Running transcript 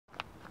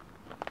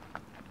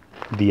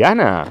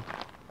Diana,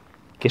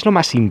 ¿qué es lo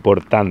más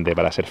importante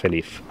para ser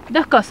feliz?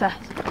 Dos cosas,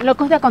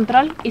 locus de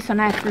control y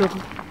zona de flujo.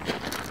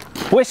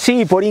 Pues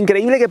sí, por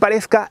increíble que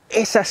parezca,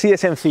 es así de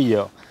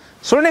sencillo.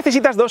 Solo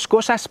necesitas dos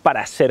cosas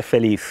para ser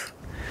feliz.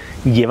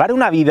 Llevar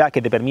una vida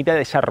que te permita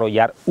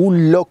desarrollar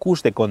un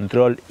locus de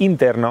control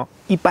interno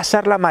y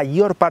pasar la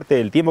mayor parte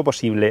del tiempo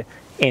posible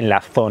en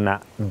la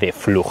zona de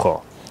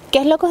flujo. ¿Qué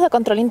es locus de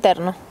control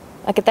interno?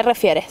 ¿A qué te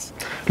refieres?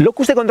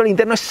 Locus de control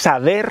interno es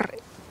saber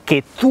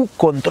que tú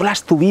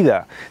controlas tu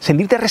vida,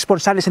 sentirte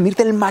responsable,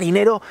 sentirte el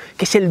marinero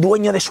que es el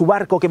dueño de su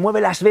barco, que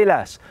mueve las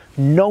velas,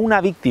 no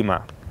una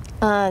víctima.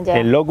 Ya.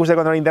 El locus de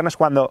control interno es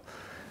cuando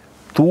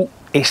tú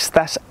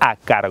estás a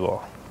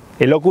cargo.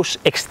 El locus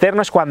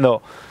externo es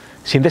cuando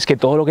sientes que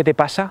todo lo que te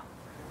pasa,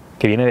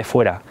 que viene de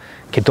fuera,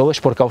 que todo es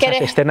por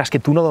causas externas que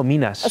tú no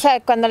dominas. O sea,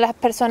 cuando las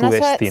personas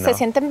se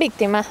sienten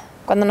víctimas,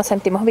 cuando nos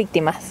sentimos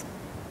víctimas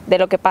de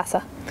lo que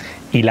pasa.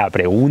 Y la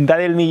pregunta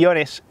del millón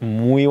es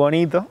muy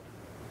bonito,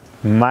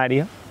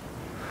 Mario,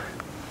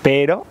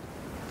 pero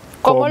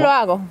 ¿Cómo lo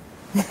hago?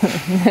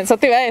 Eso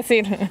te iba a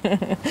decir.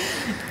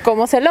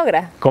 ¿Cómo se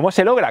logra? ¿Cómo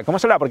se logra? ¿Cómo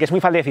se logra? Porque es muy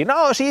fácil decir,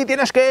 no, sí,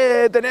 tienes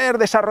que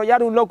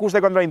desarrollar un locus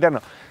de control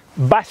interno.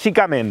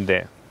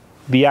 Básicamente,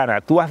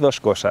 Diana, tú haz dos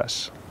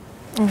cosas.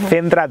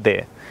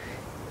 Céntrate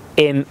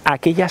en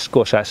aquellas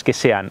cosas que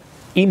sean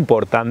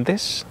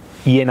importantes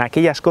y en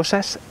aquellas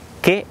cosas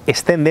que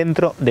estén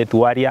dentro de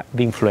tu área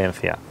de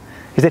influencia.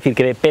 Es decir,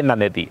 que dependan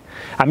de ti.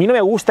 A mí no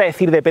me gusta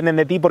decir dependen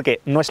de ti porque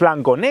no es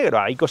blanco o negro.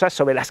 Hay cosas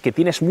sobre las que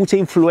tienes mucha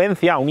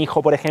influencia. Un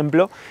hijo, por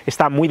ejemplo,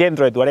 está muy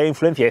dentro de tu área de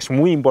influencia, es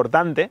muy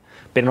importante,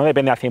 pero no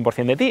depende al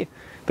 100% de ti.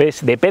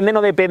 Entonces, depende o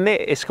no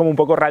depende es como un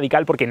poco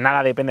radical porque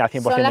nada depende al 100% de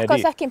ti. Son las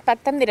cosas que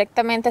impactan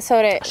directamente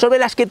sobre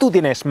las que tú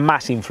tienes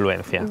más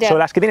influencia, sobre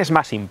las que tienes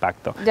más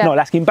impacto. No,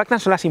 las que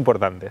impactan son las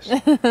importantes.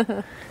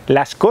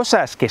 Las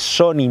cosas que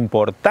son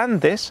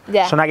importantes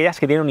son aquellas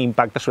que tienen un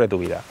impacto sobre tu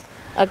vida.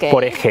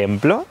 Por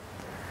ejemplo,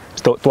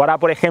 tú ahora,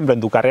 por ejemplo, en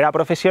tu carrera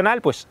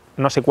profesional, pues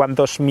no sé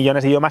cuántos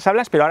millones de idiomas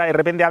hablas, pero ahora de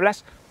repente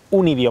hablas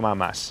un idioma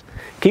más.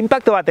 ¿Qué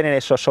impacto va a tener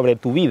eso sobre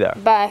tu vida?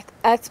 Va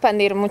a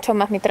expandir mucho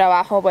más mi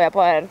trabajo, voy a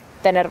poder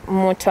tener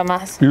mucho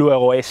más.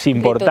 Luego es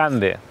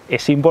importante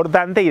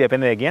y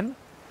depende de quién.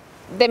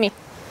 De mí,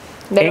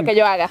 de lo que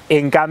yo haga.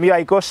 En cambio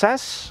hay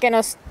cosas que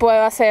nos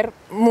puedo hacer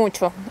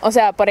mucho. O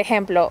sea, por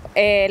ejemplo,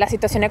 la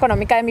situación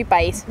económica de mi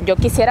país. Yo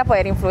quisiera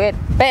poder influir,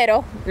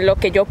 pero lo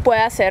que yo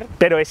pueda hacer...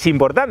 Pero es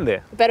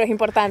importante. Pero es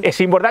importante. Es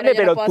importante,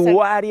 pero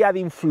tu área de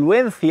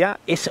influencia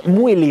es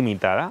muy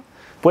limitada.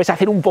 Puedes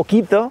hacer un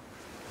poquito,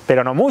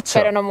 pero no mucho.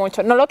 Pero no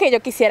mucho. No lo que yo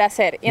quisiera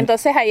hacer. Y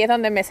entonces ahí es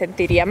donde me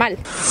sentiría mal.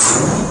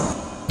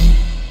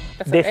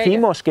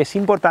 Decimos que es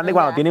importante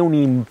cuando tiene un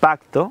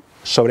impacto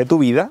sobre tu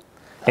vida.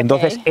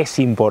 Entonces es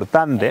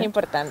importante. Es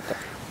importante.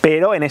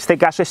 Pero en este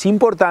caso es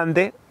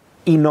importante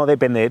y no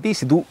depende de ti.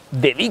 Si tú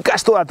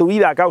dedicas toda tu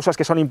vida a causas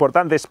que son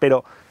importantes,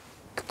 pero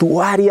tu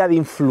área de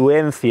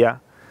influencia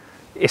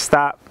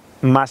está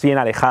más bien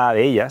alejada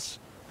de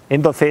ellas,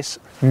 entonces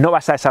no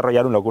vas a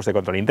desarrollar un locus de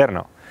control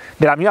interno.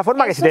 De la misma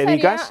forma que si te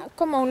dedicas... ¿Sería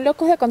como un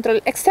locus de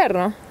control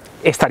externo?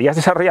 Estarías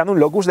desarrollando un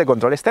locus de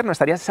control externo,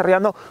 estarías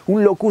desarrollando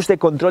un locus de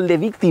control de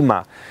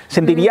víctima.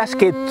 Sentirías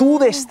que tu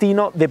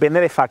destino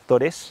depende de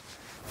factores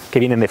que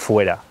vienen de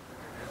fuera.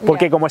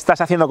 Porque como estás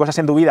haciendo cosas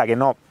en tu vida que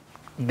no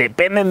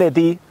dependen de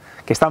ti,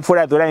 que están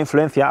fuera de tu área de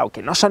influencia o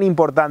que no son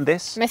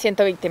importantes, me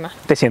siento víctima.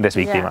 Te sientes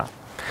víctima.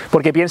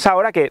 Porque piensa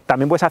ahora que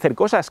también puedes hacer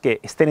cosas que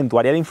estén en tu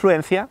área de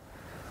influencia,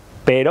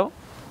 pero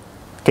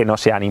que no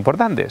sean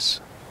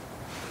importantes.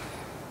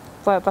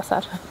 Puede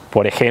pasar.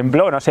 Por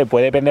ejemplo, no sé,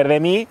 puede depender de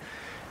mí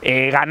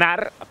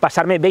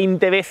pasarme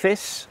 20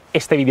 veces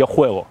este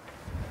videojuego.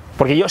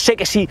 Porque yo sé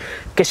que si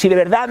de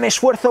verdad me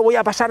esfuerzo voy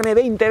a pasarme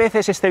 20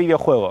 veces este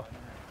videojuego.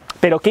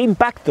 Pero ¿qué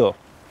impacto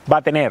va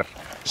a tener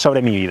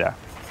sobre mi vida?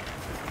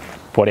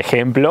 Por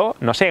ejemplo,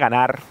 no sé,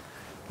 ganar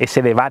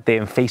ese debate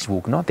en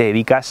Facebook, ¿no? Te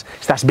dedicas,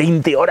 estás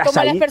 20 horas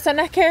como ahí. Como las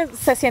personas que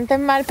se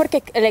sienten mal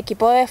porque el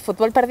equipo de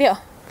fútbol perdió.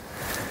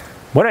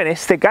 Bueno, en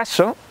este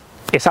caso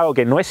es algo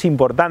que no es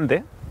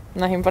importante.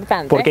 No es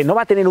importante. Porque no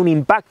va a tener un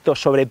impacto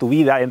sobre tu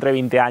vida dentro de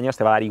 20 años,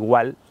 te va a dar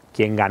igual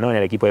quién ganó en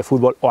el equipo de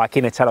fútbol o a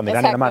quién echaron de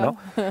Gran Hermano.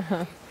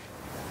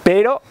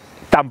 Pero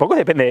tampoco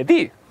depende de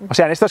ti. O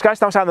sea, en estos casos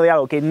estamos hablando de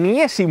algo que ni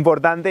es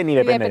importante ni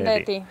depende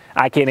de ti.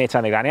 A quién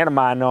echan de Gran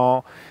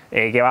Hermano,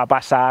 qué va a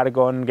pasar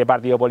con qué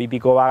partido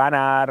político va a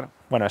ganar.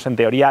 Bueno, eso en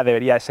teoría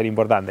debería de ser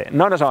importante.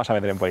 No nos vamos a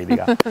meter en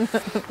política.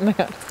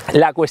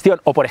 La cuestión,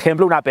 o por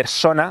ejemplo, una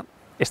persona,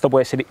 esto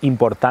puede ser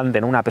importante,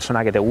 ¿no? Una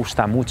persona que te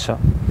gusta mucho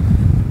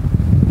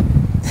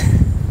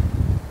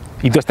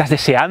y tú estás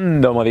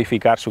deseando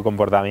modificar su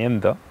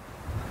comportamiento.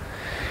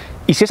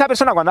 Y si esa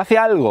persona cuando hace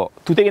algo,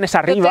 tú te vienes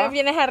arriba... Tú te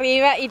vienes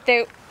arriba y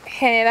te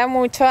genera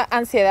mucha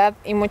ansiedad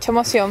y mucha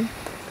emoción.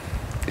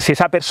 Si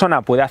esa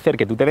persona puede hacer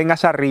que tú te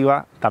vengas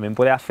arriba, también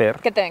puede hacer...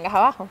 que te vengas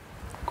abajo.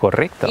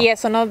 Correcto. Y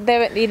eso no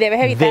debes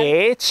evitar.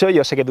 De hecho,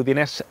 yo sé que tú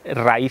tienes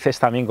raíces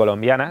también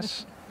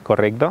colombianas,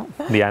 ¿correcto,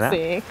 Diana?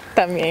 Sí,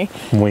 también.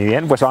 Muy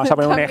bien, pues vamos a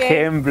poner un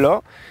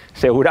ejemplo.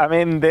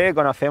 Seguramente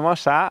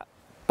conocemos a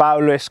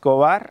Pablo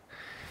Escobar,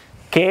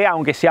 que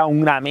aunque sea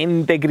una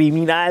mente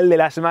criminal de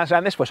las más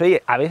grandes, pues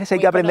oye, a veces hay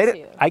que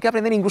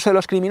aprender incluso de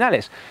los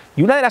criminales.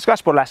 Y una de las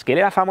cosas por las que él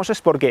era famoso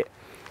es porque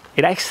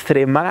era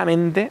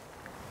extremadamente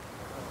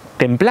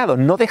templado,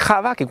 no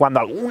dejaba que cuando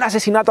algún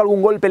asesinato,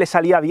 algún golpe le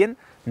salía bien,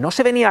 no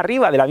se venía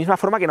arriba, de la misma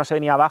forma que no se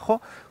venía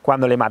abajo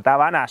cuando le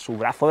mataban a su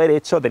brazo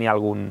derecho, tenía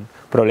algún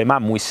problema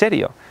muy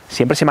serio.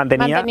 Siempre se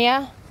mantenía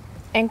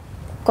en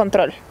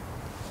control.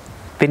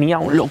 Tenía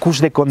un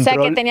locus de control,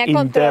 o sea, que tenía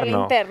control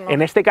interno.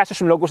 En este caso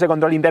es un locus de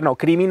control interno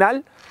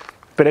criminal,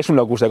 pero es un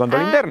locus de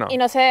control interno. Y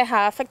no se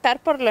dejaba afectar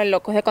por el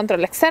locus de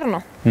control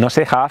externo. No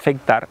se dejaba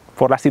afectar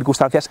por las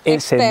circunstancias,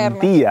 él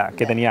sentía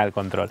que tenía el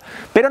control.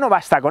 Pero no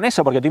basta con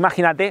eso, porque tú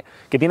imagínate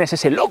que tienes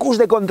ese locus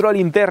de control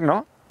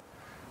interno,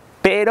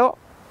 pero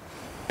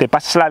te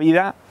pasas la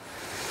vida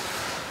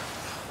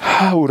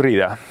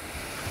aburrida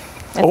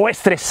o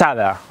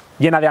estresada,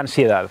 llena de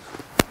ansiedad.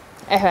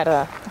 Es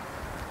verdad.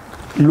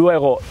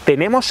 Luego,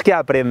 tenemos que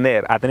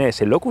aprender a tener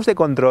ese locus de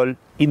control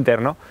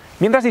interno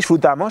mientras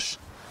disfrutamos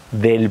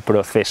del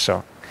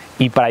proceso.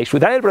 Y para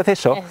disfrutar del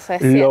proceso,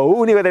 lo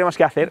único que tenemos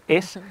que hacer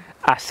es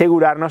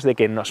asegurarnos de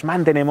que nos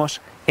mantenemos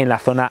en la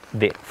zona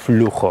de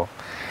flujo.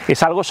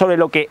 Es algo sobre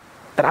lo que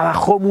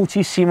trabajó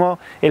muchísimo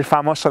el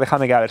famoso,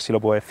 déjame que a ver si lo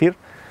puedo decir,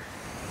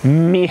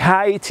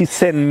 Mihaly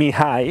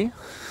Csikszentmihalyi,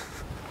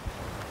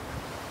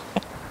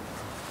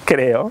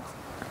 creo.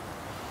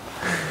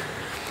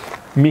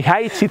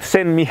 Mihaly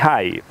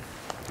Csikszentmihalyi.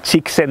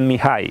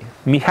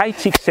 Mihaly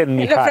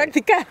Csikszentmihalyi. ¿Lo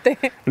practicaste?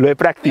 Lo he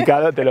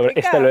practicado,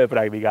 este lo he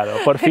practicado.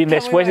 Por fin,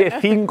 después de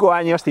 5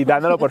 años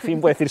citándolo, por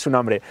fin puedo decir su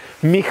nombre.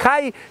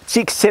 Mihaly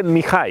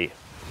Csikszentmihalyi.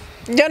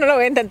 Yo no lo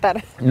voy a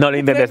intentar. No lo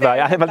intentes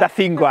todavía, hace falta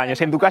 5 años.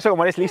 En tu caso,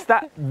 como eres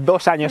lista,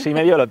 2 años y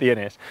medio lo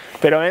tienes.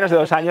 Pero menos de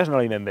 2 años no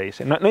lo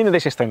intentéis. No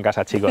intentéis esto en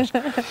casa, chicos.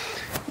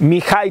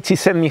 Mihaly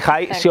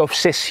Csikszentmihalyi se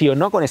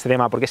obsesionó con este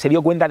tema porque se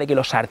dio cuenta de que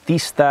los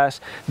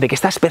artistas, de que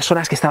estas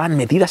personas que estaban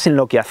metidas en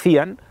lo que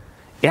hacían,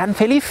 eran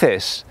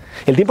felices.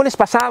 El tiempo les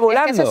pasaba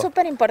volando. Es que eso es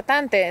súper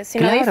importante. Si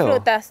no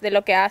disfrutas de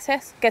lo que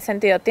haces, ¿qué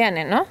sentido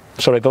tiene, no?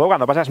 Sobre todo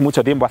cuando pasas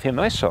mucho tiempo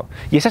haciendo eso.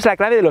 Y esa es la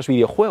clave de los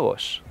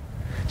videojuegos.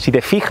 Si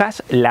te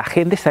fijas, la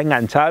gente está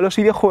enganchada a los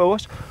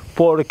videojuegos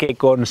porque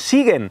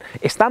consiguen,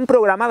 están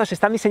programados,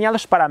 están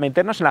diseñados para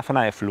meternos en la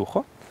zona de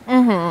flujo.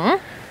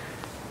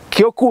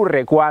 ¿Qué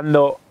ocurre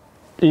cuando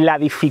la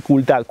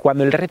dificultad,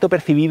 cuando el reto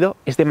percibido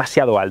es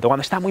demasiado alto,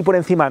 cuando está muy por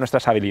encima de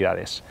nuestras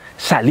habilidades?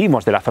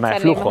 Salimos de la zona de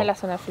flujo. De la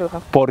zona de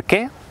flujo. ¿Por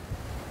qué?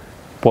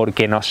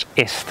 Porque nos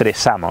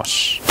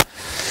estresamos.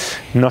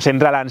 Nos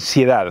entra la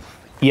ansiedad.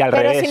 Y al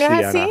revés, Pero si no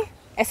es así,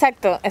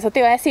 exacto, eso te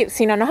iba a decir,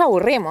 si no nos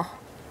aburrimos.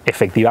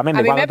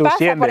 Efectivamente, cuando tú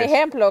sientes, por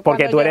ejemplo,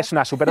 porque tú eres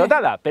una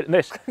superdotada.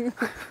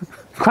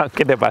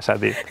 ¿Qué te pasa a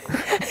ti?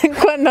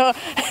 Cuando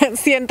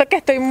siento que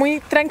estoy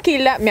muy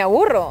tranquila, me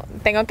aburro.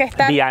 Tengo que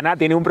estar... Diana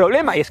tiene un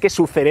problema y es que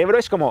su cerebro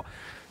es como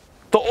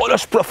todos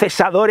los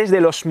procesadores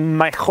de los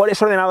mejores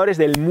ordenadores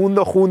del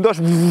mundo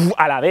juntos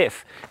a la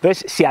vez.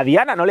 Entonces, si a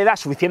Diana no le da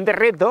suficiente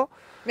reto,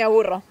 me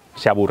aburro.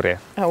 Se aburre.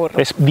 Me aburro.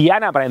 Entonces,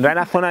 Diana, para entrar en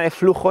la zona de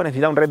flujo,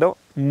 necesita un reto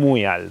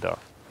muy alto.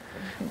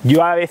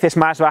 Yo a veces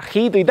más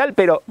bajito y tal,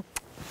 pero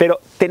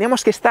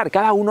tenemos que estar,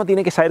 cada uno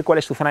tiene que saber cuál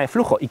es su zona de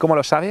flujo. ¿Y cómo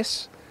lo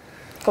sabes?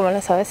 ¿Cómo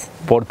lo sabes?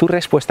 Por tu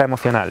respuesta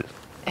emocional.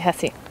 Es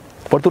así.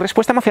 Por tu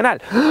respuesta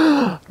emocional.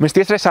 ¡Oh! Me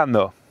estoy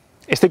estresando.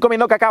 Estoy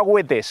comiendo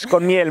cacahuetes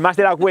con miel, más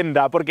de la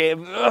cuenta, porque...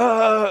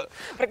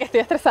 Porque estoy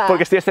estresada.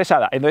 Porque estoy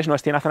estresada. Entonces no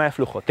estoy en la zona de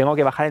flujo. Tengo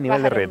que bajar el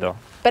nivel de reto.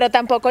 Pero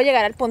tampoco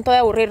llegar al punto de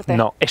aburrirte.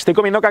 No. Estoy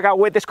comiendo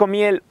cacahuetes con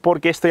miel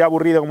porque estoy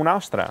aburrido como una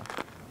ostra.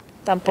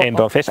 Tampoco.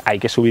 Entonces hay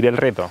que subir el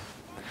reto.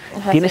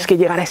 Tienes que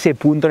llegar a ese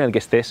punto en el que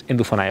estés en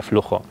tu zona de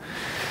flujo.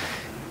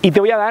 Y te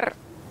voy a dar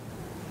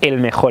el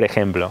mejor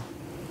ejemplo.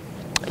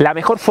 La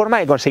mejor forma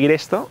de conseguir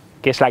esto,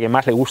 que es la que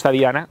más le gusta a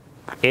Diana,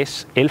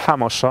 es el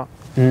famoso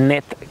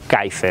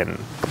Netkaizen.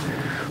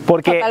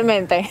 Porque,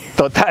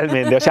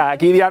 Totalmente. O sea,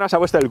 aquí Diana se ha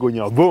puesto el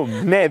cuño.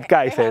 ¡Boom!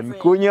 Netkaizen.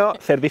 Cuño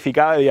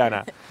certificado de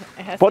Diana.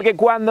 Porque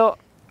cuando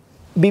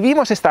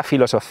vivimos esta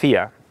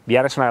filosofía,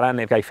 Diana es una gran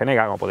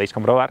Netkaizenega, como podéis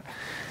comprobar,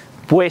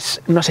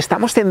 pues nos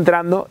estamos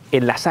centrando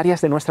en las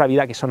áreas de nuestra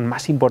vida que son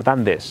más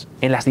importantes,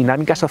 en las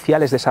dinámicas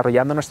sociales,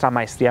 desarrollando nuestra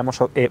maestría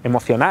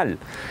emocional,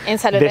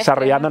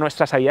 desarrollando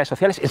nuestras habilidades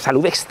sociales, en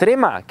salud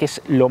extrema, que es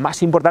lo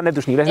más importante,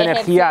 tus niveles de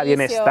energía,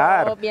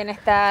 bienestar,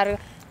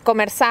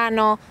 comer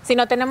sano. Si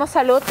no tenemos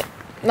salud,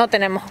 no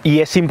tenemos. Y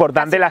es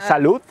importante la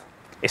salud,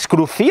 es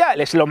crucial,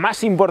 es lo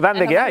más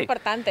importante que hay.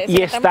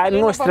 Y está en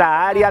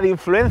nuestra área de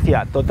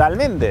influencia,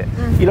 totalmente.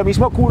 Y lo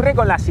mismo ocurre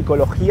con la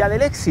psicología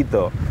del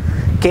éxito,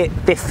 que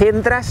te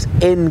centras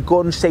en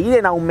conseguir,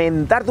 en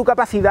aumentar tu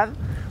capacidad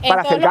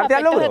para acercarte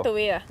al logro.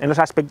 En los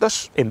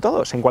aspectos, en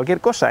todos, en cualquier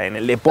cosa, en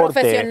el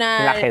deporte, en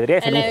el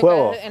ajedrez, en un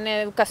juego. En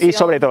educación. Y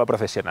sobre todo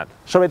profesional.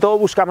 Sobre todo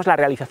buscamos la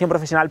realización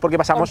profesional porque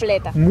pasamos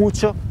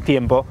mucho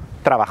tiempo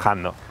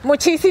trabajando.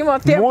 Muchísimo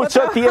tiempo.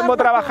 Mucho tiempo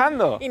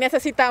trabajando. Y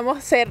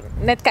necesitamos ser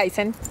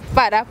Netkaizen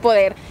para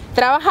poder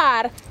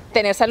trabajar,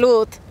 tener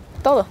salud,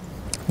 todo.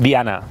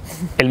 Diana,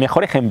 el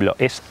mejor ejemplo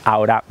es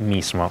ahora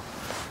mismo.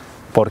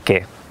 ¿Por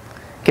qué?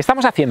 ¿Qué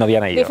estamos haciendo,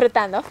 Diana y yo?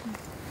 Disfrutando.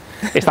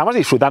 Estamos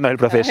disfrutando del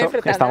proceso.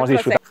 Disfrutando del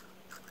proceso.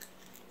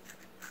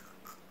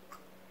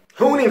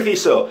 Un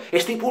inciso,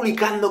 estoy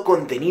publicando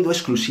contenido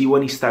exclusivo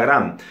en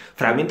Instagram,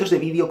 fragmentos de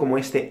vídeo como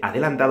este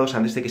adelantados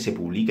antes de que se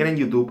publiquen en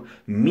YouTube,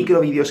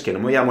 microvídeos que no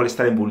me voy a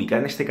molestar en publicar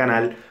en este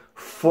canal,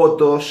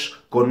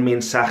 fotos con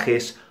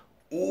mensajes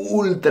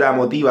ultra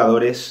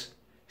motivadores.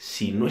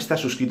 Si no estás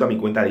suscrito a mi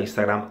cuenta de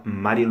Instagram,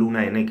 Mario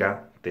Luna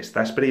NK, te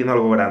estás perdiendo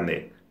algo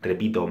grande.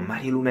 Repito,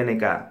 Mario Luna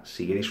NK,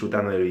 sigue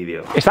disfrutando del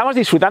vídeo. Estamos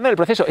disfrutando del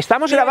proceso,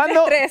 estamos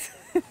grabando...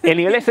 El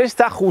nivel de estrés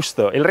está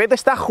justo, el reto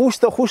está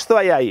justo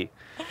ahí.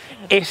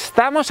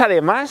 Estamos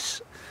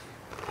además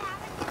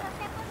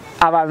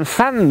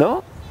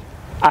avanzando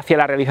hacia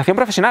la realización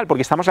profesional,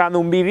 porque estamos grabando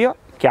un vídeo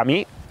que a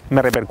mí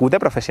me repercute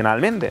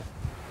profesionalmente.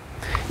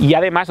 Y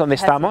además, ¿dónde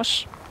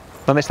estamos?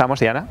 ¿Dónde estamos,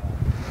 Diana?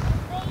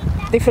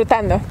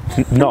 Disfrutando.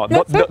 No.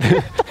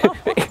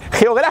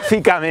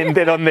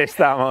 Geográficamente, ¿dónde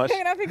estamos?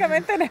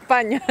 Geográficamente en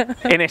España.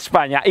 En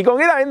España. Y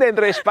concretamente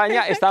dentro de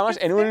España estamos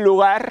en un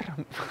lugar,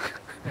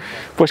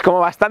 pues como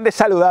bastante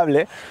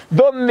saludable,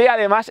 donde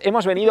además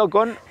hemos venido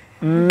con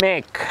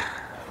MEC.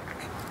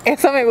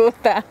 Eso me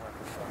gusta.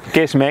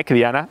 ¿Qué es MEC,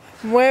 Diana?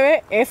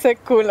 Mueve ese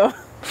culo.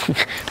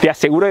 Te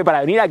aseguro que para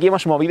venir aquí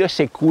hemos movido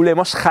ese culo,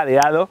 hemos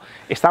jadeado,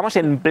 estamos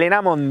en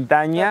plena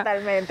montaña.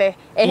 Totalmente.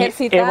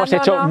 Y hemos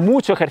hecho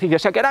mucho ejercicio. O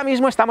sea que ahora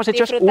mismo estamos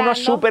hechos unos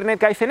super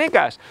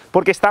netcaicenecas,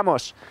 porque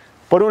estamos,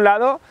 por un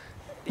lado,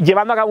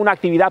 llevando a cabo una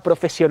actividad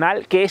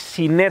profesional que es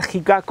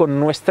sinérgica con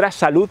nuestra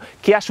salud,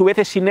 que a su vez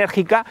es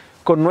sinérgica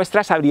con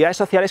nuestras habilidades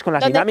sociales, con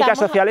las dinámicas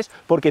sociales,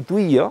 porque tú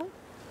y yo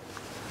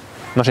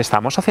nos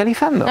estamos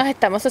socializando. Nos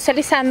estamos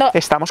socializando.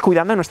 Estamos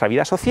cuidando de nuestra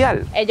vida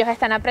social. Ellos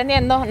están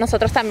aprendiendo,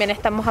 nosotros también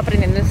estamos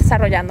aprendiendo y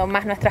desarrollando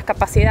más nuestras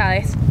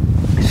capacidades.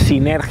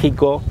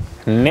 Sinérgico,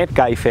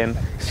 Netcaifen,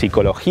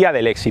 psicología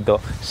del éxito,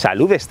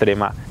 salud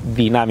extrema,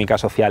 dinámicas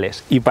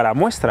sociales. Y para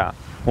muestra,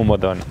 un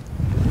botón.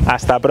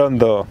 Hasta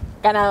pronto.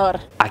 Ganador.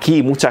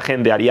 Aquí mucha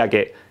gente haría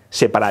que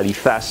se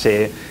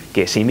paralizase,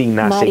 que se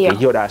indignase, Mario, que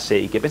llorase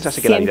y que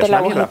pensase que la vida es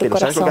una mierda. Pero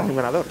 ¿sabes lo que hace un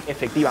ganador?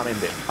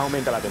 Efectivamente,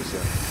 aumenta la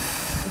tensión.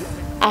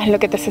 Haz lo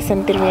que te hace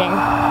sentir bien.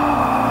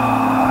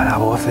 La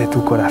voz de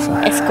tu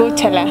corazón.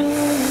 Escúchala.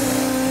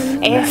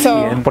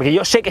 Eso. Porque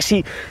yo sé que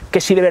si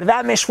de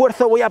verdad me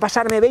esfuerzo voy a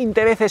pasarme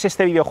 20 veces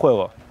este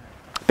videojuego.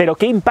 Pero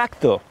 ¿qué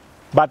impacto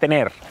va a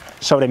tener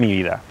sobre mi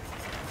vida?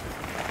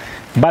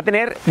 Va a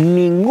tener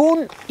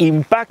ningún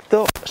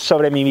impacto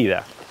sobre mi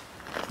vida.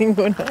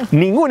 Ninguno.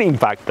 Ningún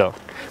impacto.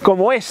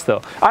 Como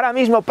esto. Ahora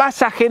mismo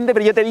pasa gente,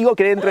 pero yo te digo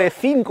que dentro de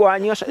 5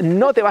 años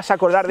no te vas a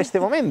acordar de este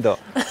momento.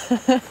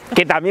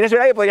 Que también es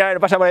verdad que podrían haber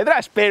pasado por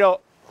detrás,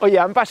 pero, oye,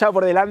 han pasado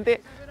por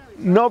delante,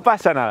 no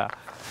pasa nada.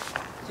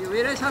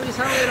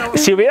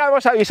 Si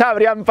hubiéramos avisado,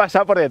 habrían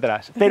pasado por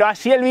detrás. Pero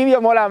así el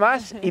vídeo mola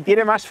más y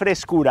tiene más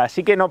frescura,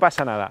 así que no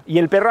pasa nada. Y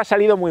el perro ha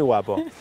salido muy guapo.